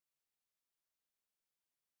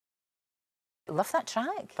love that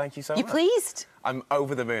track. Thank you so much. You pleased? I'm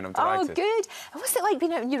over the moon. I'm delighted. Oh, good. What's it like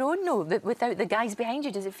being out on your own, though, without the guys behind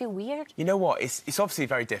you? Does it feel weird? You know what? It's obviously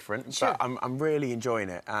very different, Sure. but I'm really enjoying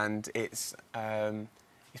it, and it's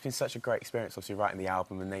been such a great experience, obviously, writing the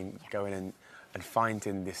album and then going and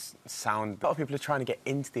finding this sound. A lot of people are trying to get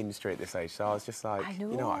into the industry at this age, so I was just like, you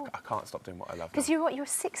know what, I can't stop doing what I love. Because you were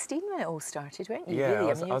 16 when it all started, weren't you? Yeah,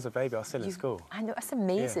 really? I was a baby. I was still in school. I know, that's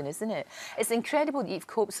amazing, isn't it? It's incredible that you've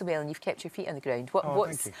coped so well and you've kept your feet on the ground.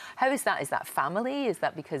 Thank you. How is that? Is that family? Is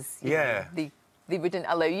that because you know, they wouldn't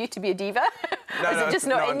allow you to be a diva? No, or is it just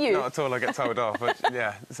not in you? Not at all. I get told off. But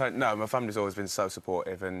yeah, so no, my family's always been so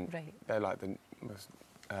supportive, and they're like the most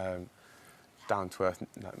down to earth,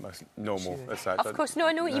 most normal as such. Of course, no,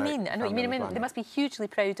 I know what you mean. I know what you mean. I mean, they must be hugely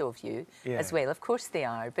proud of you as well. Of course they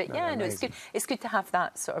are. But yeah, no, it's good. It's good to have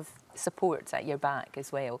that sort of support at your back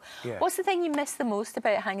as well. Yeah. What's the thing you miss the most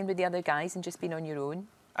about hanging with the other guys and just being on your own?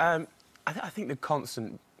 I think the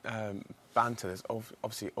constant banter. There's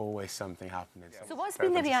obviously always something happening. So what's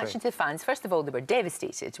been the reaction to the fans? First of all, they were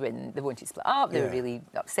devastated when they wanted to split up. They were really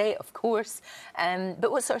upset, of course. But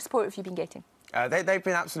what sort of support have you been getting? They've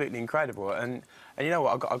been absolutely incredible, and you know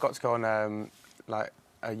what? I got to go on like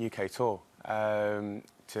a UK tour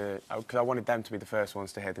because I wanted them to be the first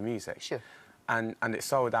ones to hear the music. Sure. And it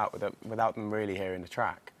sold out without them really hearing the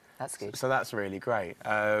track. That's good. So that's really great.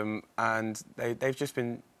 And they've just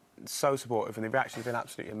been so supportive, and the reaction's been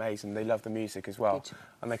absolutely amazing. They love the music as well,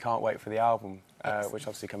 and they can't wait for the album, which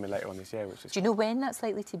obviously coming later on this year. Which is Do you know when that's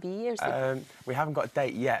likely to be? Or is we haven't got a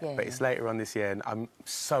date yet, but it's later on this year, and I'm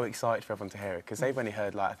so excited for everyone to hear it because they've only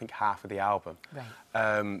heard like I think half of the album.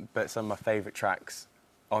 Right. But some of my favourite tracks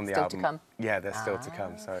on the album. Still to come? Yeah, they're still to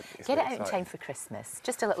come. So it's Get it out in time for Christmas.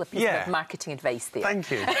 Just a little piece of marketing advice there. Thank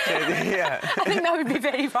you. Yeah. I think that would be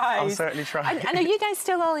very wise. I'll certainly try. And are you guys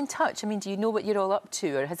still all in touch? I mean, do you know what you're all up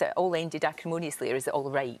to, or has it all ended acrimoniously, or is it all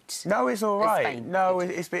right? No, it's all right. It's fine. No,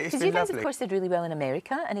 it's been lovely. Because you guys, of course, did really well in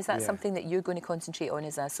America, and is that something that you're going to concentrate on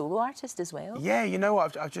as a solo artist as well? Yeah, you know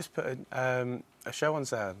what? I've just put a show on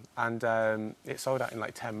sale, and it sold out in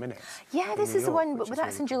like 10 minutes. Yeah, this is the one, but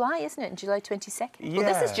that's in July, isn't it? In July 22nd. Yeah.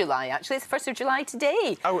 Well, this is July, actually. It's the 1st of July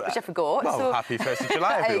today, which I forgot. Well, so... happy 1st of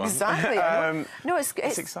July, everyone. Exactly. No,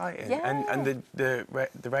 it's exciting. Yeah. And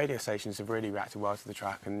the radio stations have really reacted well to the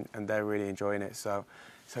track, and they're really enjoying it.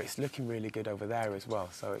 So it's looking really good over there as well.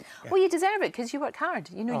 So well, you deserve it because you work hard.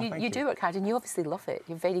 You know, you do work hard, and you obviously love it.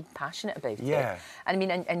 You're very passionate about it. Yeah. And I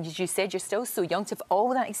mean, and as you said, you're still so young to have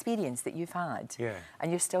all that experience that you've had. Yeah.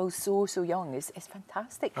 And you're still so young. It's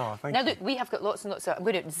fantastic. Oh, thank you. Now, look, we have got lots and lots of... I'm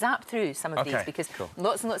going to zap through some of these because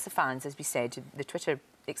lots and lots of fans, as we said, the Twitter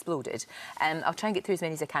exploded. I'll try and get through as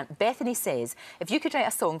many as I can. Bethany says, if you could write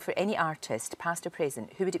a song for any artist, past or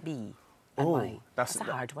present, who would it be? Oh, that's a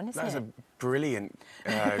hard one, isn't it? That's a brilliant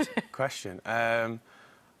question.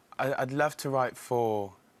 I'd love to write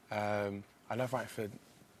for... I love writing for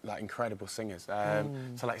like incredible singers.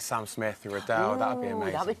 So like Sam Smith or Adele, that would be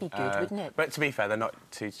amazing. That would be good, wouldn't it? But to be fair, they're not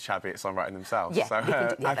too shabby at songwriting themselves. Yeah, so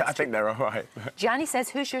I think they're all right. Gianni says,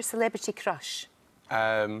 who's your celebrity crush?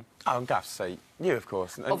 I'm going to have to say you, of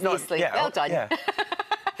course. Obviously. Well done. Yeah.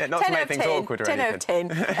 Yeah, not to make things awkward or 10 anything.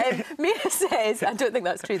 10 out of 10. Mira says, I don't think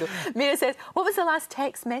that's true though. Mira says, what was the last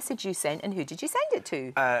text message you sent and who did you send it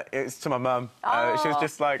to? It's to my mum. She was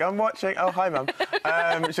just like, I'm watching. Oh, hi, mum.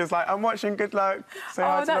 She was like, I'm watching. Good luck. Say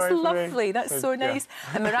hi to that's Lorraine for me. lovely. That's so nice.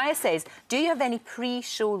 Yeah. And Mariah says, do you have any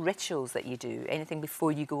pre-show rituals that you do? Anything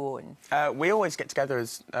before you go on? We always get together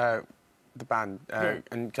as the band,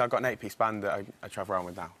 and I've got an 8-piece band that I travel around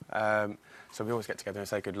with now. So we always get together and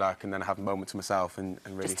say good luck, and then I have a moment to myself and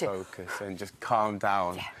really focus and just calm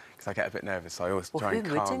down. Because I get a bit nervous, so I always try and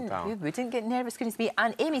calm down. Who wouldn't get nervous? Goodness me.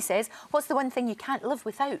 And Amy says, what's the one thing you can't live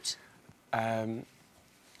without? You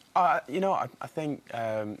know, I think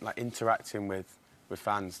like interacting with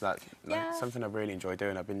fans. That's like, something I really enjoy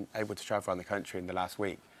doing. I've been able to travel around the country in the last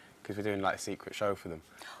week because we're doing like a secret show for them.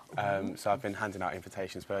 So I've been handing out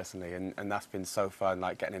invitations personally, and that's been so fun,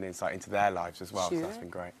 like getting an insight into their lives as well. So that's been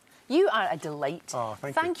great. You are a delight. Oh,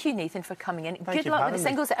 thank you, Nathan, for coming in. Good luck with the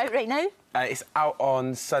singles. Out right now? It's out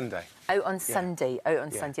on Sunday. Out on Sunday. Out on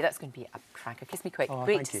Sunday. That's going to be a cracker. Kiss me quick.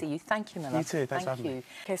 Great to see you. Thank you, my love. You too. Thanks for having me.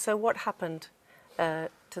 OK, so what happened to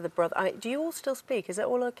the brother? I mean, do you all still speak? Is it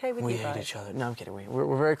all OK with you guys? We hate each other. No, I'm kidding.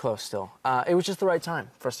 We're very close still. It was just the right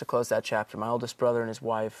time for us to close that chapter. My oldest brother and his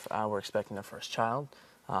wife were expecting their first child.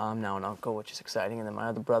 I'm now an uncle, which is exciting, and then my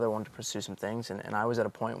other brother wanted to pursue some things, and I was at a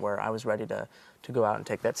point where I was ready to go out and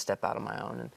take that step out on my own.